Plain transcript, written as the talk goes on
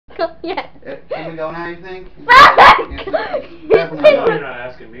Yes. Can we go now, you think? Brother! Definitely. No, you're not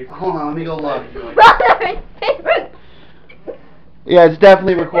asking me. Hold on, let me go look. Brother! Yeah, it's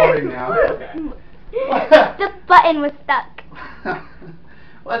definitely recording now. Okay. The button was stuck.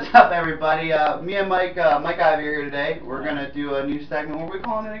 What's up, everybody? Me and Mike Ivy here today. We're gonna do a new segment. What are we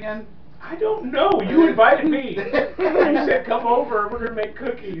calling it again? I don't know. You invited me. You said come over. We're gonna make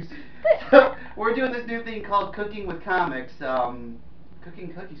cookies. So, we're doing this new thing called Cooking with Comics.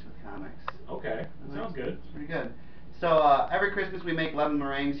 Cooking cookies with comics. Okay, that sounds good. It's pretty good. So every Christmas we make lemon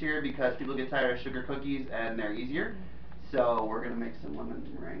meringues here because people get tired of sugar cookies and they're easier. So we're gonna make some lemon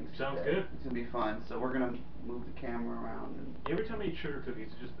meringues. Sounds today. good. It's gonna be fun. So we're gonna move the camera around. And Every time I eat sugar cookies,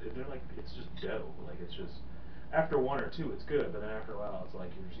 it's just dough. Like it's just after one or two, it's good, but then after a while, it's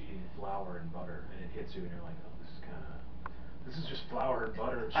like you're just eating flour and butter, and it hits you, and you're like, oh, this is just flour and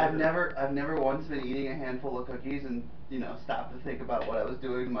butter and sugar. I've never once been eating a handful of cookies and stopped to think about what I was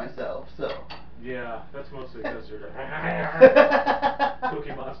doing to myself. So. Yeah, that's mostly because you're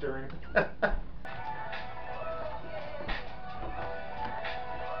Cookie Monstering.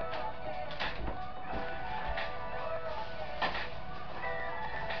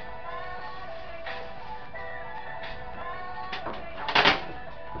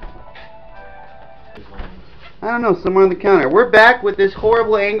 I don't know, somewhere on the counter. We're back with this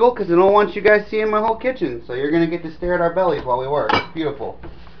horrible angle because I don't want you guys seeing my whole kitchen. So you're going to get to stare at our bellies while we work. It's beautiful.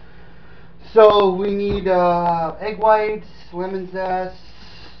 So we need egg whites, lemon zest.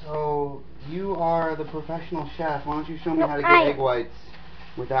 So you are the professional chef. Why don't you show me how to get egg whites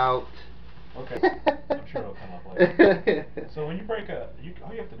without... Okay, I'm sure it'll come up later. So when you break all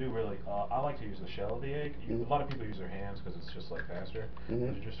you have to do really, I like to use the shell of the egg. A lot of people use their hands because it's just like faster.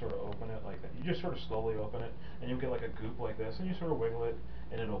 You just sort of open it like that. You just sort of slowly open it, and you'll get like a goop like this, and you sort of wiggle it,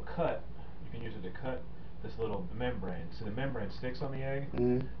 and it'll cut. You can use it to cut this little membrane. So the membrane sticks on the egg.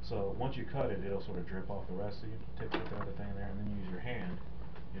 So once you cut it, it'll sort of drip off the rest. So you tip the other thing there, and then you use your hand,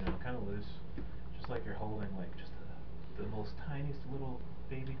 kind of loose, just like you're holding like just the most tiniest little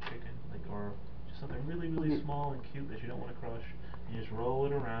baby chicken, or just something really, really small and cute that you don't want to crush. You just roll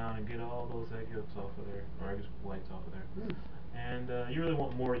it around and get all those egg yolks off of there, or egg whites off of there. And you really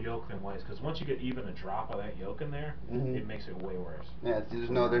want more yolk than whites, because once you get even a drop of that yolk in there, it makes it way worse. Yeah, there's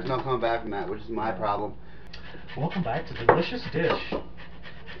no coming back from that, which is my problem. Welcome back to Delicious Dish.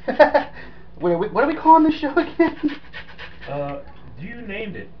 Wait, what are we calling this show again? You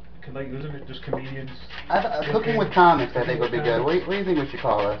named it. Isn't it just comedians? Cooking with Comics, I think would be good. What do you think we should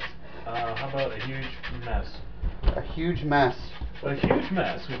call this? How about A Huge Mess? A Huge Mess. A Huge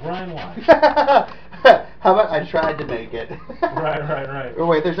Mess with Ryan Weiss. How about I tried to make it? Right. Oh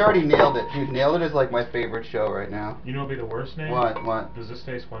wait, there's already Nailed It. Dude, Nailed It is like my favorite show right now. You know what would be the worst name? What? Does this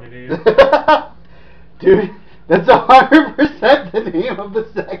taste funny to you? Dude, that's 100% the name of the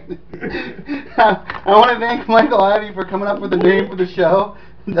segment. I want to thank Michael Ivy for coming up with the name for the show.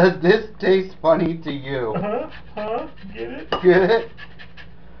 Does this taste funny to you? Get it? Get it?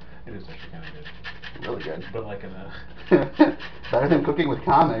 It is actually kind of good. Really good. But like in a... Better than Cooking with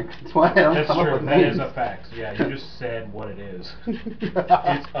Comics. That's why I don't come up with names. That is names. a fact. Yeah, you just said what it is.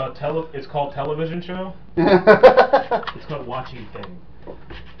 It's called Television Show. It's called Watching Thing.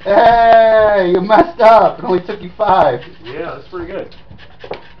 Hey, you messed up. It only took you 5. Yeah, that's pretty good.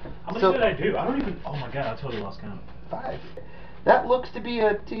 How many did I do? I don't even... Oh my god, I totally lost count. 5. That looks to be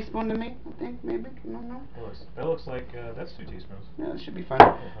a teaspoon to me, I think, maybe. I don't know. That looks like, that's 2 teaspoons. Yeah, that should be fine.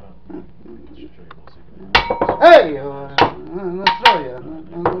 Hey! Let's show you.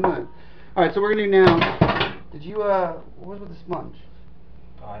 Alright, so we're going to do now... Did you, what was with the sponge?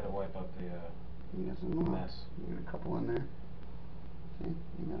 I had to wipe up the, you got some more. mess. You got a couple in there. See?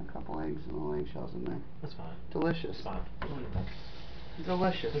 You got a couple eggs and little eggshells in there. That's fine. Delicious. It's fine.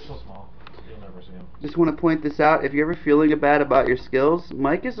 Delicious. They're so small. You'll never see them. Just want to point this out. If you're ever feeling bad about your skills,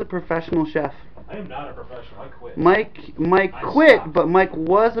 Mike is a professional chef. I am not a professional. I quit. Mike quit, but Mike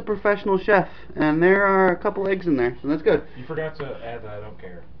was a professional chef, and there are a couple eggs in there, so that's good. You forgot to add that I don't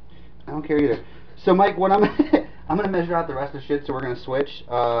care. I don't care either. So Mike, what I'm gonna measure out the rest of the shit, so we're gonna switch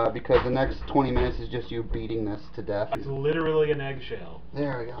because the next 20 minutes is just you beating this to death. It's literally an eggshell.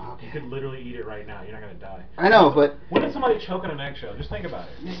 There we go. Okay. You could literally eat it right now. You're not gonna die. I know, but when did somebody choke on an eggshell? Just think about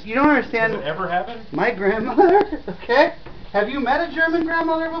it. You don't understand. Has it ever happened? My grandmother. Okay. Have you met a German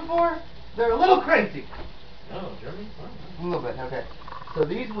grandmother before? They're a little crazy. Oh, German? A little bit. Okay. So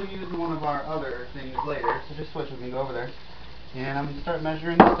these we'll use in one of our other things later. So just switch with me. Go over there. And I'm going to start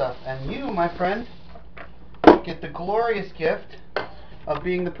measuring this stuff. And you, my friend, get the glorious gift of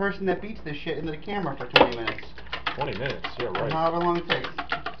being the person that beats this shit into the camera for 20 minutes. 20 minutes, yeah, right. However long it takes.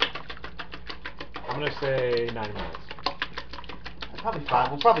 I'm going to say 9 minutes. Probably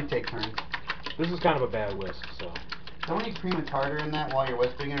 5. We'll probably take turns. This is kind of a bad whisk, so. Don't need cream and tartar in that while you're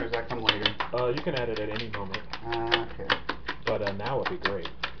whisking it, or does that come later? You can add it at any moment. Okay. But now would be great.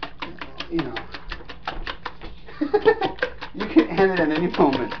 You know. You can add it at any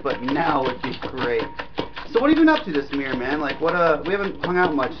moment, but now would be great. So what have you been up to this year, man? Like, what, we haven't hung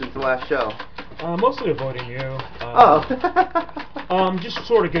out much since the last show. Mostly avoiding you. Just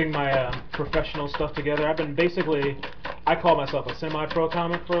sort of getting my professional stuff together. I've been basically, I call myself a semi-pro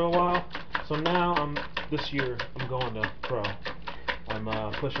comic for a while. So now, this year, I'm going to pro.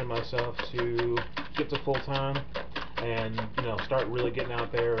 I'm pushing myself to get to full-time and, you know, start really getting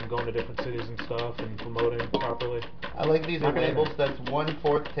out there and going to different cities and stuff and promoting properly. I like these labels. That's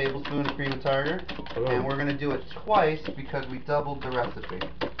 1/4 tablespoon of cream and tartar. Ooh. And we're going to do it twice because we doubled the recipe.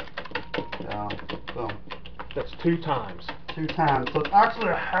 So, boom. That's 2 times. 2 times. So it's actually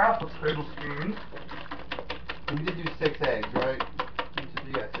a 1/2 tablespoon. And we did do 6 eggs, right?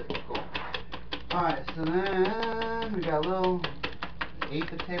 Yeah, 6. Cool. Alright, so then we got a little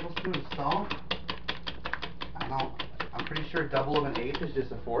 1/8 tablespoon of salt. I'm pretty sure double of an 1/8 is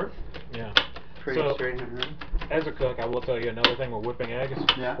just a 1/4. Yeah. Pretty So, straight in. as a cook, I will tell you another thing with whipping eggs.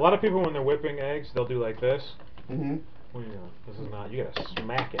 Yeah. A lot of people, when they're whipping eggs, they'll do like this. Mm-hmm. Well, you know, this is not, you gotta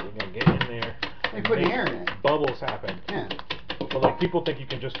smack it. You gotta get in there. You put air in it. Bubbles happen. Yeah. But like, people think you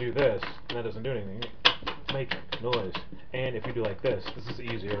can just do this, and that doesn't do anything. Make noise. And if you do like this is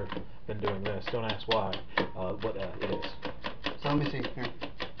easier than doing this. Don't ask why, but it is. So let me see. Here.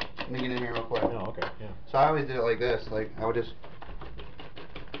 Let me get in here real quick. Oh, okay, yeah. So I always did it like this. Like, I would just...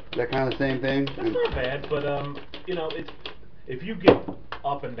 Is that kind of the same thing? That's not bad, but, you know, if you get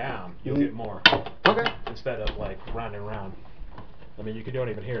up and down, you'll get more. Okay. Instead of, like, round and round. I mean, don't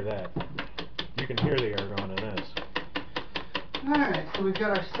even hear that. You can hear the air going in this. Alright, so we've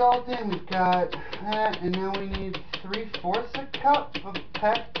got our salt in, we've got that, and now we need 3/4 a cup of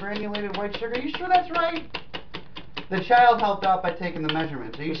packed granulated white sugar. Are you sure that's right? The child helped out by taking the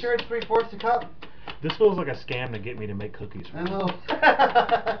measurements. Are you sure it's 3/4 a cup? This feels like a scam to get me to make cookies. A little.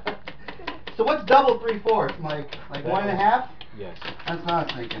 So what's double 3/4? Like 1.5? Yes. That's what I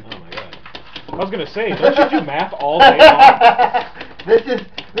was thinking. Oh my god. I was gonna say, don't you do math all day long?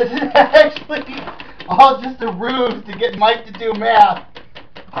 This is actually all just a ruse to get Mike to do math.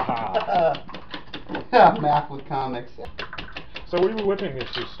 Math with comics. So what are you whipping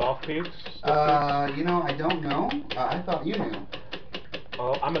this to? Soft peaks? You know, I don't know. I thought you knew.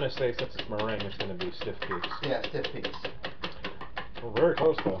 Oh, I'm gonna say since it's meringue, it's gonna be stiff peaks. Yeah, stiff peaks. We're very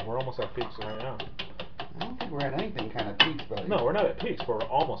close though. We're almost at peaks right now. I don't think we're at anything kind of peaks, buddy. No, we're not at peaks, but we're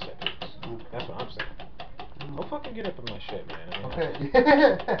almost at peaks. Okay. That's what I'm saying. Don't fucking get up in my shit, man. I mean,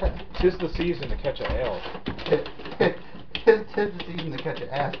 Okay. Tis the season to catch a ale. Tis the season to catch an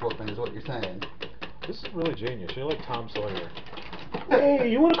ass whooping is what you're saying. This is really genius. You're like Tom Sawyer. Hey,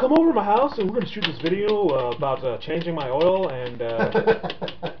 you want to come over to my house and we're going to shoot this video about changing my oil and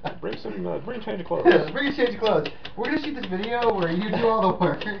bring a change of clothes. Bring a change of clothes. We're going to shoot this video where you do all the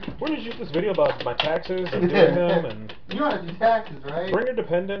work. We're going to shoot this video about my taxes and doing them and... You know how to do taxes, right? Bring your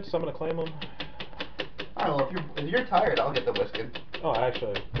dependents. I'm going to claim them. I don't know, if you're tired, I'll get the whisking. Oh,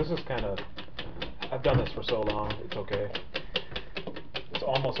 actually, this is kind of... I've done this for so long, it's okay. It's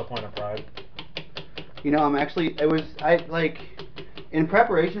almost a point of pride. You know, in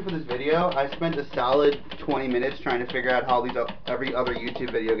preparation for this video, I spent a solid 20 minutes trying to figure out how every other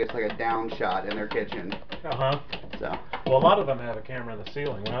YouTube video gets like a down shot in their kitchen. Uh-huh. So. Well, a lot of them have a camera in the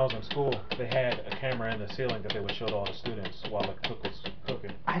ceiling. When I was in school, they had a camera in the ceiling that they would show to all the students while the cook was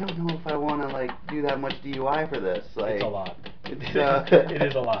cooking. I don't know if I want to like do that much DUI for this. Like, it's a lot. It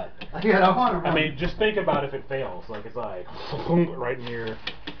is a lot. Yeah, I want to. I mean, just think about if it fails. Like it's like right in your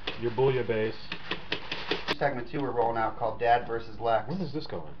bouilla base. Segment 2 we're rolling out called Dad versus Lex. When is this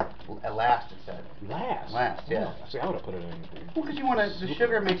going? Last, it said. Last, yeah. Oh, see, I would have put it in. Well, because you want to, the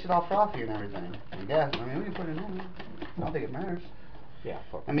sugar makes it all frothy and everything. I guess. I mean, we can put it in. I don't think it matters. Yeah,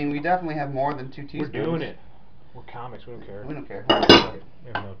 fuck. I mean, we definitely have more than 2 teaspoons. We're doing it. We're comics. We don't care. We don't care. We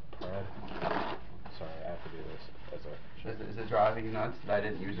have no pride. Sorry, I have to do this. That's Is it driving you nuts that I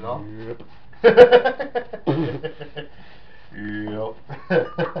didn't use it all? Yep. Yep.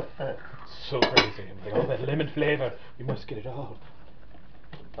 So crazy. Like, oh, that lemon flavor. We must get it out.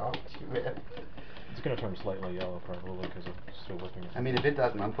 It's going to turn slightly yellow probably because I'm still whipping it. I mean, if it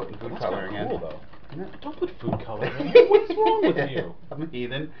doesn't, I'm putting food coloring in. That's cool, though. Don't put food coloring in. What's wrong with you? I'm a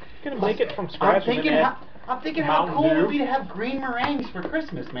heathen. You're going to make it from scratch. I'm thinking how cool it would be to have green meringues for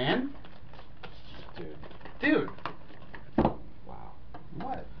Christmas, man. Dude. Wow.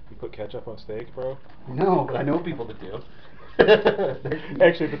 What? You put ketchup on steak, bro? No, but I know people that do.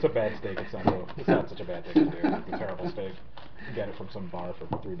 Actually, if it's a bad steak, it's not such a bad thing to do. If it's a terrible steak, you get it from some bar for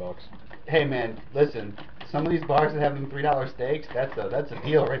 $3. Hey man, listen. Some of these bars that have them $3 steaks, that's a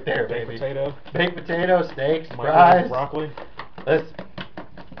deal right there, Baked baby. potato. Baked potato, steaks, Microwave fries. broccoli. Listen.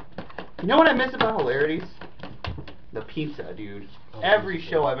 You know what I miss about Hilarities? The pizza, dude. Oh, Every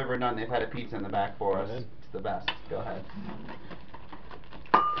pizza. show I've ever done, they've had a pizza in the back for us. in. It's the best. Go ahead.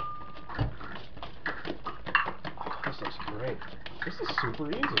 Oh, this looks great. This is super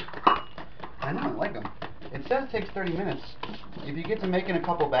easy. I know, I like them. It says it takes 30 minutes. If you get to making a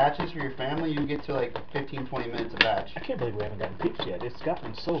couple batches for your family, you can get to like 15, 20 minutes a batch. I can't believe we haven't gotten peeps yet. It's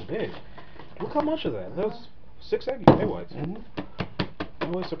gotten so big. Look how much of that. Those 6 egg whites. Mm-hmm. That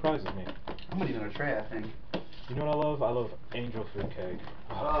really surprises me. I'm gonna need another tray, I think. You know what I love? I love angel food cake.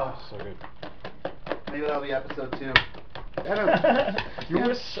 Oh, so good. Maybe that'll be episode 2. Your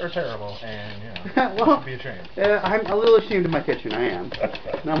whisks are terrible, and well, you should be ashamed. I'm a little ashamed of my kitchen. I am.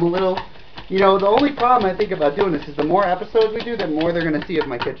 And I'm a little. You know, the only problem I think about doing this is the more episodes we do, the more they're gonna see of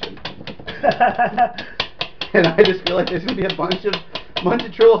my kitchen. And I just feel like there's gonna be a bunch of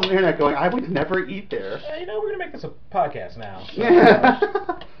trolls on the internet going, I would never eat there. You know, we're gonna make this a podcast now. So, Yeah.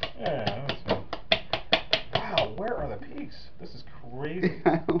 Yeah, that's fun. Wow, where are the peaks? This is crazy.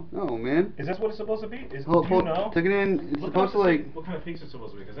 I don't know, man. Is this what it's supposed to be? Do you know? Took it in. It's supposed to like. What kind of peaks it's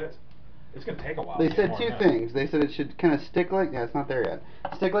supposed to be? Because it's gonna take a while. They to get said more 2 than things. They said it should kind of stick like. Yeah, it's not there yet.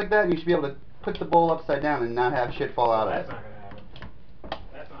 Stick like that, and you should be able to put the bowl upside down and not have shit fall out of it. That's not gonna happen.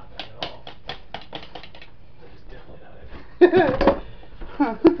 That's not that at all. That is definitely not it.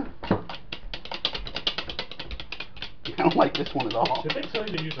 I don't like this one at all. Did they tell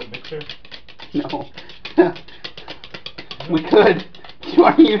you to use a mixer? No. We could. Do you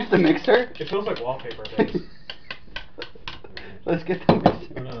want to use the mixer? It feels like wallpaper. Things. Let's get the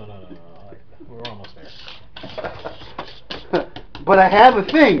mixer. No. We're almost there. But I have a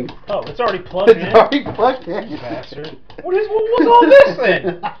thing. Oh, it's already plugged in? It's already plugged in. You bastard. What's all this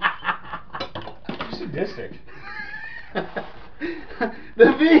then? Sadistic.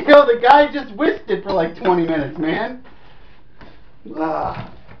 The video, the guy just whisked it for like 20 minutes, man.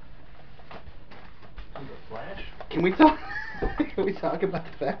 Flash? Can we talk? Can we talk about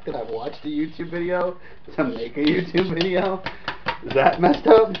the fact that I've watched a YouTube video to make a YouTube video? Is that messed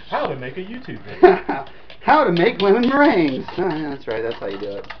up? How to make a YouTube video. How to make lemon meringues. Oh, yeah, that's right. That's how you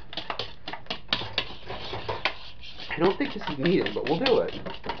do it. I don't think this is needed, but we'll do it.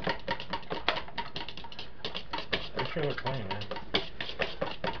 I'm sure they're clean, man.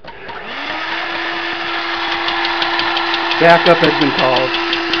 Backup has been called.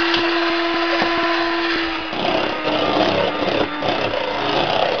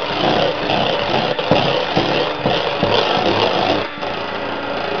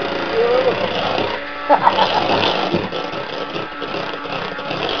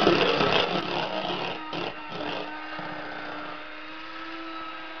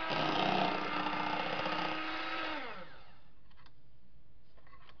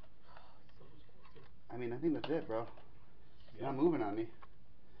 I mean, I think that's it, bro. It's not moving on me.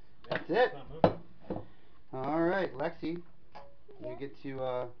 That's it. All right, Lexi, you get to,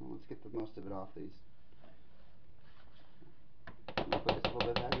 let's get the most of it off these. Can you put this a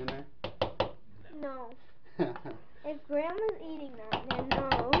little bit back in there? No. If Grandma's eating that, then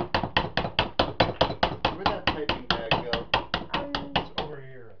no. Where'd that piping bag go? It's over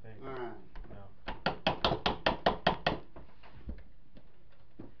here, I think. Alright. No.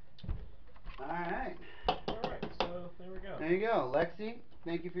 Alright. Alright, so there we go. There you go. Lexi,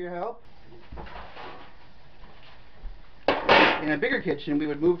 thank you for your help. In a bigger kitchen, we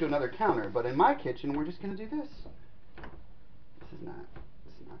would move to another counter, but in my kitchen, we're just going to do this. This is not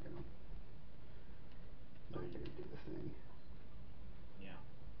going to. We're going to do the thing. Yeah.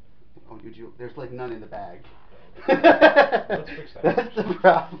 Oh, there's like none in the bag. Let's fix that. That's the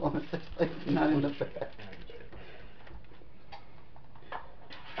problem. There's like none in the bag.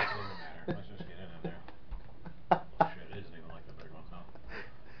 Doesn't matter. Let's just get in there. Shit, it isn't even like the big ones, huh?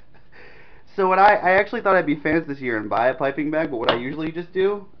 So what I actually thought I'd be fancy this year and buy a piping bag, but what I usually just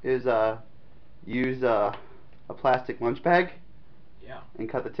do is use a plastic lunch bag. Yeah. And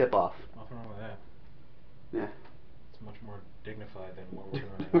cut the tip off. Nothing wrong with that. Yeah. It's much more dignified than what we're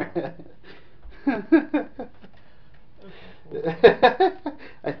doing right now.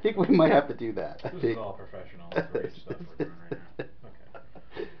 I think we might have to do that. This is all professional grade stuff we're doing right now.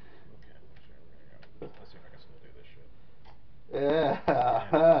 Okay. Let's see if I can still do this shit. Yeah.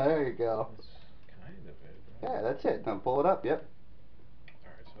 There you go. That's kind of it, right? Yeah, that's it. Now pull it up. Yep.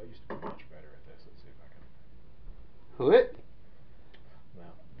 Alright, so I used to be much better at this. Let's see if I can. Who it? No.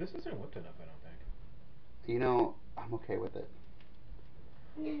 This isn't whipped enough, I don't think. You know, I'm okay with it.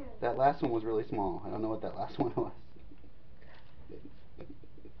 That last one was really small. I don't know what that last one was.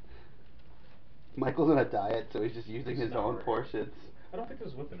 Michael's on a diet, so he's just using his own portions. I don't think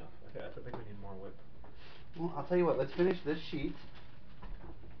there's whip enough. I think we need more whip. Well, I'll tell you what. Let's finish this sheet.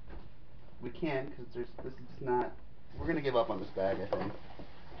 We can't because this is not. We're gonna give up on this bag, I think.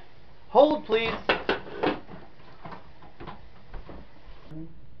 Hold, please.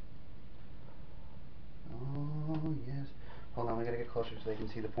 Oh yes. Hold on, we gotta get closer so they can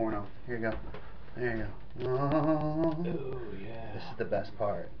see the porno. Here you go. There you go. Oh. Ooh, yeah. This is the best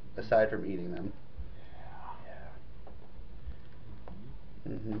part, aside from eating them.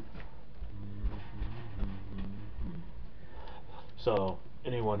 Yeah. Mhm. So,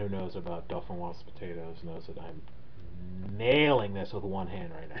 anyone who knows about Duff and Wasp potatoes knows that I'm nailing this with one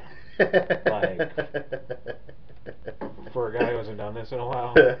hand right now. Like, for a guy who hasn't done this in a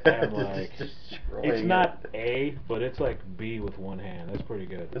while, I'm like, it's not A, but it's like B with one hand. That's pretty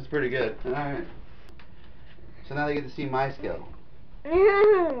good. That's pretty good. Alright. So now they get to see my skill.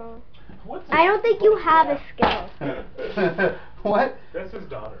 I don't think you have a skill. What? That's his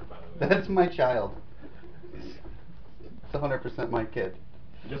daughter, by the way. That's my child. It's 100% my kid.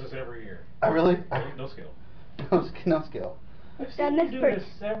 He does this every year. Really? No skill. No skill. I've seen you do this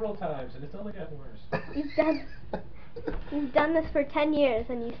several times, and it's only gotten worse. You've done this for 10 years,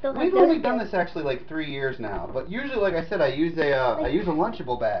 and you still have. We've only done this actually like 3 years now, but usually, like I said, I use a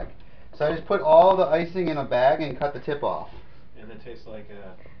Lunchable bag. So I just put all the icing in a bag and cut the tip off. And it tastes like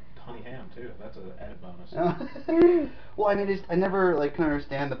honey ham too. That's an added bonus. Well, I mean, I never like can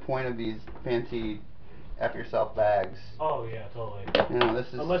understand the point of these fancy F yourself bags. Oh yeah, totally. You know, this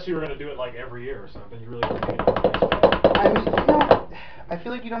is unless you were gonna do it like every year or something, you really don't need it. I mean, I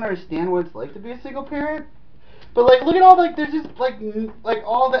feel like you don't understand what it's like to be a single parent. But like, look at all there's just like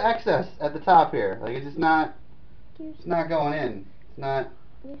all the excess at the top here. Like it's just not, it's not going in. It's not.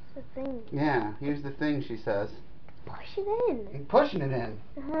 Here's the thing. Yeah, here's the thing. She says. Push it in. I'm pushing it in.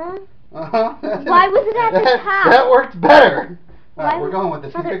 Why was it at the top? That worked better. Alright, we're going with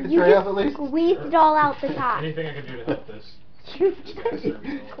this. Can you pick the tray up at least? Squeezed it all out the top. Anything I can do to help this. You just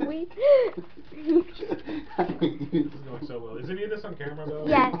squeezed. This is going so well. Is any of this on camera though?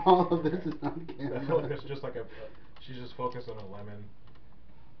 Yes. All of this is on camera. I feel like it's just like she's just focused on a lemon,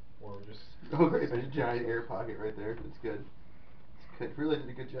 or just. Oh great! There's a giant air pocket right there. It's good. It's good. Really did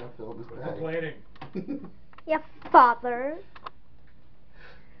a good job filling this bag. Complaining. Yeah, father.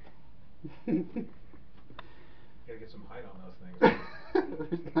 Gotta get some height on those things.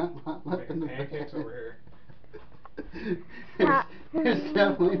 There's not a lot left in the pancakes bag. over here. There's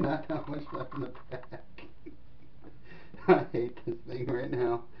definitely not that much left in the bag. I hate this thing right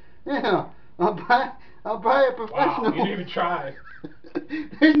now. Yeah, I'll buy a professional. Wow, you didn't even try.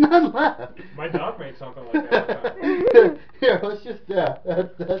 There's none left. My dog made something like that. Here, let's just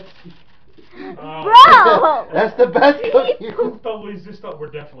that's. Bro! That's the best cookie. We're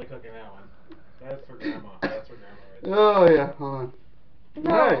definitely cooking that one. That's for grandma. That's for grandma right there. Oh yeah, hold on.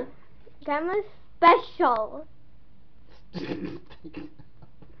 No, Right. Grandma's special.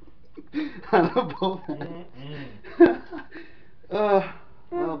 On a both ends. A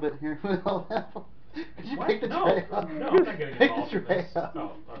little bit here. Could you What? pick the tray up? No, I'm not getting Pick involved the in tray this. up.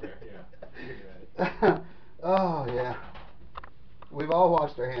 Oh, okay, yeah. You can do that. Oh yeah. We've all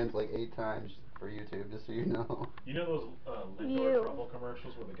washed our hands like 8 times for YouTube, just so you know. You know those Lindor truffle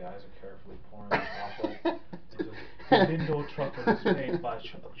commercials where the guys are carefully pouring the truffle? The Lindor truffle is made by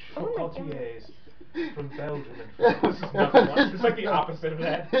chocolatiers from Belgium and France. This is nothing like. It's like the opposite of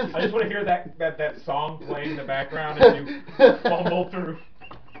that. I just want to hear that song playing in the background and you fumble through.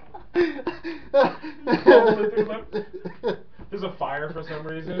 There's a fire for some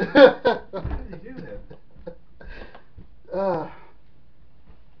reason. How did you do that?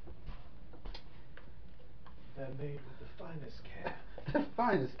 That made with the finest care. The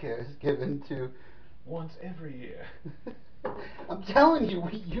finest care is given to once every year. I'm telling you,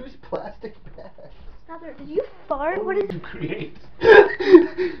 we use plastic bags. Father, did you fart? What is you create?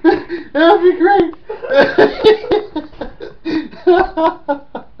 That would be great.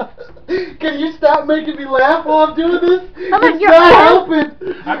 Can you stop making me laugh while I'm doing this? It's not helping.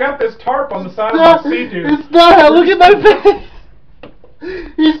 I got this tarp on the side of my sea-doo. It's not. Look at my face.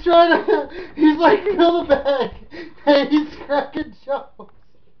 He's trying to. He's like, fill the bag. Hey, he's cracking jokes.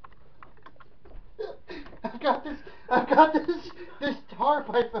 I've got this tarp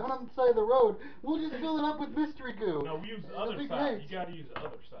I found on the side of the road. We'll just fill it up with mystery goo. No, we use the other side. Great. You gotta use the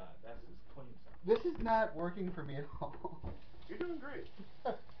other side. That's his clean side. This is not working for me at all. You're doing great.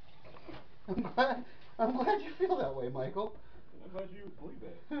 I'm glad you feel that way, Michael. I'm glad you believe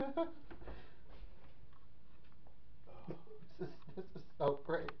that. Oh,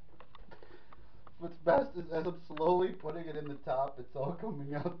 great. What's best is as I'm slowly putting it in the top, it's all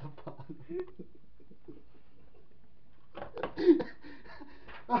coming out the bottom.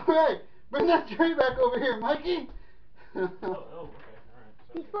 Alright, bring that tray back over here, Mikey. Okay, alright.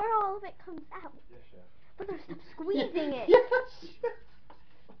 Before all of it comes out. Yes, chef. But they're still squeezing it. Yes.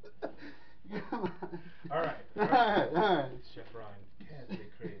 Come on. Alright. Chef Ryan, candy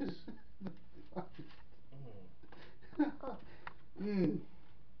creates.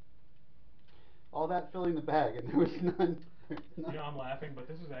 All that filling the bag, and there was none. You know, I'm laughing, but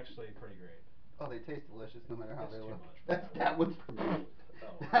this is actually pretty great. Oh, they taste delicious no matter how they look. Much. That one's for me.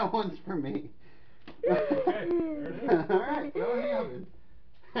 Oh. That one's for me. Okay, there it is. Alright, throw it in the oven.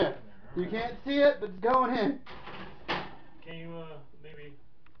 You can't see it, but it's going in. Can you, maybe...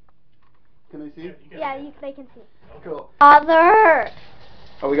 Can I see? Yeah, they can see. Cool. Father!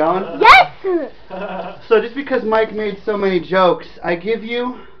 Are we going? Yes! So just because Mike made so many jokes, I give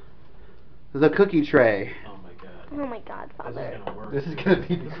you the cookie tray. Oh my god. Oh my god, Father. This is gonna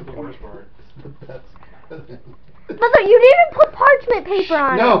be the worst part. This is the best. Mother, you didn't even put parchment paper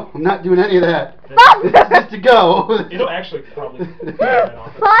on it. No, I'm not doing any of that. Father! This is just to go. It'll actually probably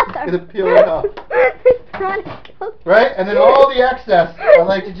Father! Gonna peel it off. It's not a cookie. Right? And then all the excess, I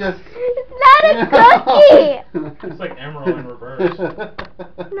like to just... It's not a cookie! It's like Emerald in reverse.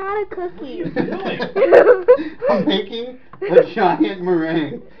 It's not a cookie. What are you doing? I'm making a giant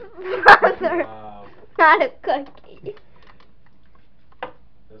meringue. Father! Wow. Not a cookie.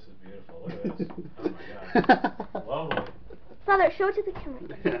 This is beautiful. Look at this. Oh my god. Lovely. Father, show it to the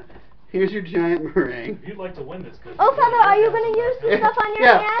camera. Here's your giant meringue. If you'd like to win this cookie... Oh, Father, are you going to use the stuff on your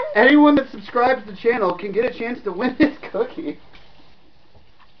Yeah, hands? anyone that subscribes to the channel can get a chance to win this cookie.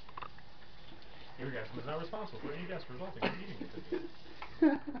 Your guest was not responsible for any guest resulting in eating the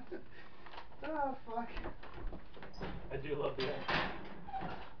cookie. Oh, fuck. I do love the egg.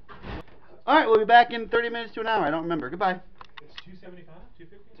 Alright, we'll be back in 30 minutes to an hour. I don't remember. Goodbye. It's 275?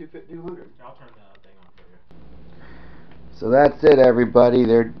 250? 200. I'll turn the thing on for you. So that's it, everybody.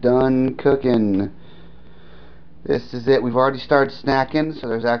 They're done cooking. This is it. We've already started snacking, so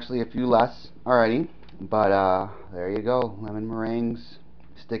there's actually a few less already. But there you go. Lemon meringues.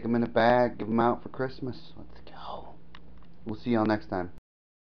 Stick them in a bag. Give them out for Christmas. Let's go. We'll see y'all next time.